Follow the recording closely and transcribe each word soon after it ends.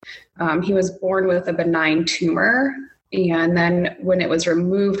He was born with a benign tumor. And then when it was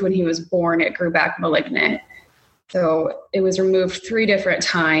removed, when he was born, it grew back malignant. So it was removed 3 different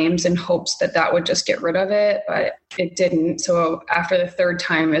times in hopes that that would just get rid of it, but it didn't. So after the 3rd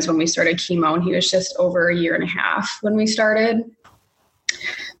time is when we started chemo, and he was just over 1.5 years when we started.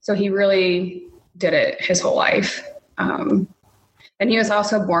 So he really did it his whole life. And he was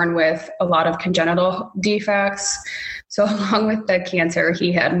also born with a lot of congenital defects. So along with the cancer,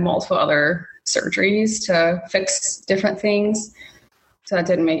 he had multiple other surgeries to fix different things. So that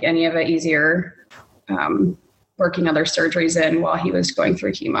didn't make any of it easier, working other surgeries in while he was going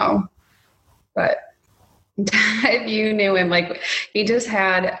through chemo. But if you knew him, like, he just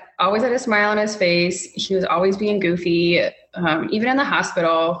always had a smile on his face. He was always being goofy. Even in the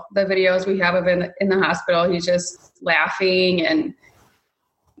hospital, the videos we have of him in the hospital, he's just laughing. And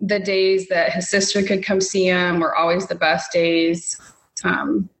the days that his sister could come see him were always the best days.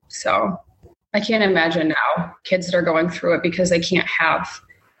 So I can't imagine now kids that are going through it because they can't have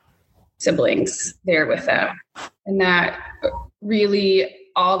siblings there with them. And that really,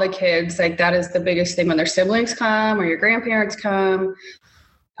 all the kids, like, that is the biggest thing when their siblings come or your grandparents come.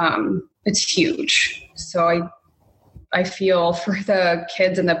 It's huge. So I feel for the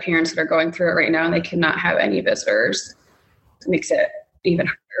kids and the parents that are going through it right now, and they cannot have any visitors. It makes it even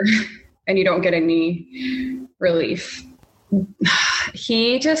harder, and you don't get any relief.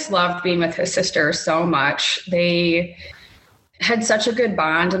 He just loved being with his sister so much. They had such a good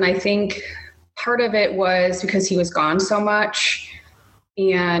bond. And I think part of it was because he was gone so much.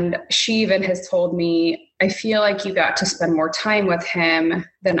 And she even has told me, I feel like you got to spend more time with him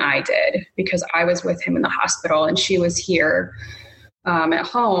than I did, because I was with him in the hospital and she was here at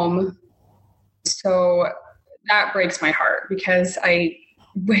home. So that breaks my heart, because I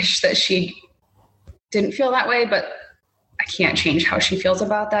wish that she didn't feel that way, but I can't change how she feels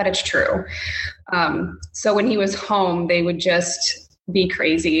about that. It's true. So when he was home, they would just be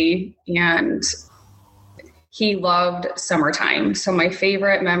crazy, and he loved summertime. So my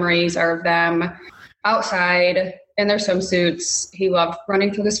favorite memories are of them outside in their swimsuits. He loved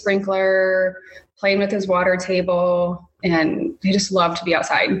running through the sprinkler, playing with his water table, and he just loved to be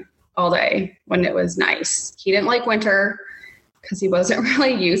outside all day when it was nice. He didn't like winter because he wasn't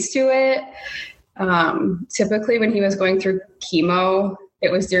really used to it. Typically when he was going through chemo,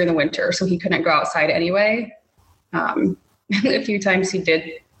 it was during the winter, so he couldn't go outside anyway. A few times he did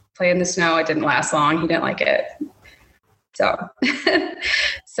play in the snow. It didn't last long. He didn't like it. So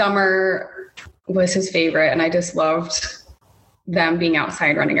summer was his favorite, and I just loved them being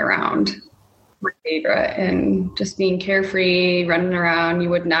outside running around. My favorite, and just being carefree, running around. You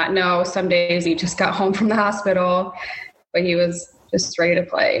would not know. Some days he just got home from the hospital, but he was just ready to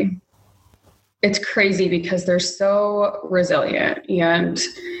play. It's crazy because they're so resilient, and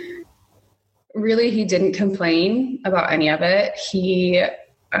really he didn't complain about any of it. He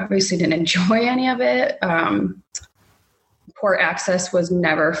obviously didn't enjoy any of it. Port access was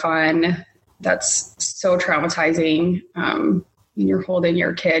never fun. That's so traumatizing. You're holding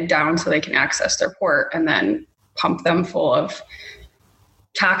your kid down so they can access their port and then pump them full of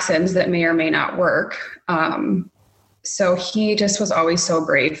toxins that may or may not work. So he just was always so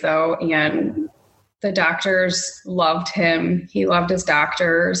brave, though. And the doctors loved him. He loved his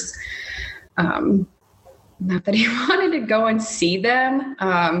doctors. Not that he wanted to go and see them,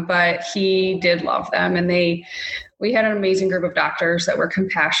 but he did love them. And we had an amazing group of doctors that were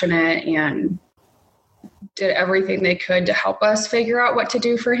compassionate and did everything they could to help us figure out what to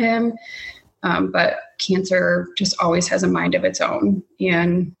do for him. But cancer just always has a mind of its own.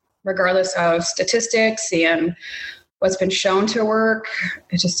 And regardless of statistics and what's been shown to work,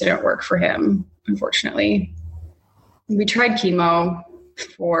 it just didn't work for him, unfortunately. We tried chemo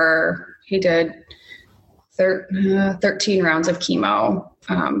he did 13 rounds of chemo,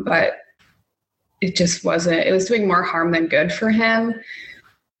 but it just wasn't, it was doing more harm than good for him.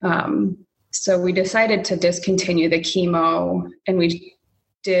 So we decided to discontinue the chemo, and we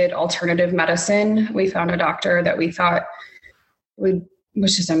did alternative medicine. We found a doctor that we thought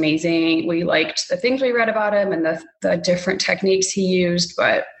was just amazing. We liked the things we read about him and the different techniques he used,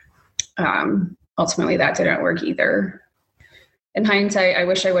 but ultimately that didn't work either. In hindsight, I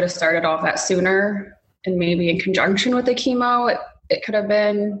wish I would have started all of that sooner, and maybe in conjunction with the chemo, it could have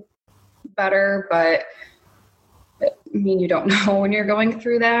been better, but I mean, you don't know when you're going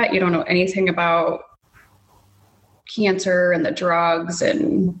through that. You don't know anything about cancer and the drugs,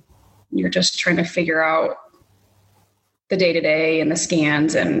 and you're just trying to figure out the day-to-day and the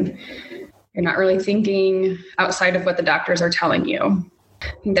scans, and you're not really thinking outside of what the doctors are telling you.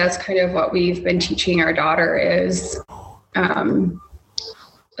 I think that's kind of what we've been teaching our daughter is,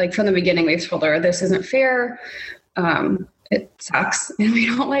 like from the beginning, we've told her this isn't fair. It sucks. And we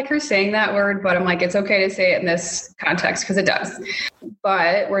don't like her saying that word, but I'm like, it's okay to say it in this context because it does.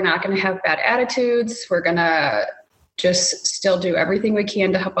 But we're not going to have bad attitudes. We're going to just still do everything we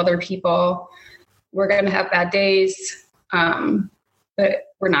can to help other people. We're going to have bad days.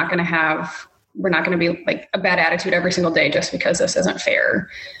 But we're not going to be like a bad attitude every single day just because this isn't fair.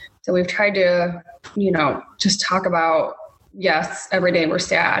 So we've tried to, just talk about, yes, every day we're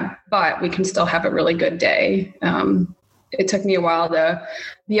sad, but we can still have a really good day. It took me a while to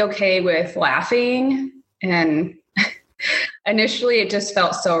be okay with laughing. And initially it just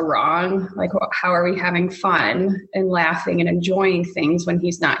felt so wrong. Like, how are we having fun and laughing and enjoying things when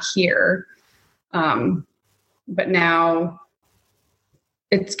he's not here? But now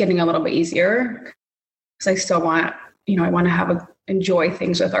it's getting a little bit easier because I still want, I want to enjoy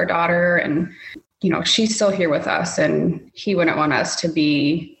things with our daughter, and, she's still here with us, and he wouldn't want us to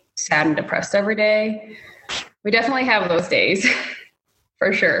be sad and depressed every day. We definitely have those days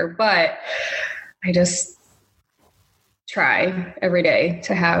for sure, but I just try every day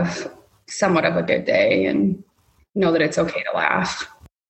to have somewhat of a good day and know that it's okay to laugh.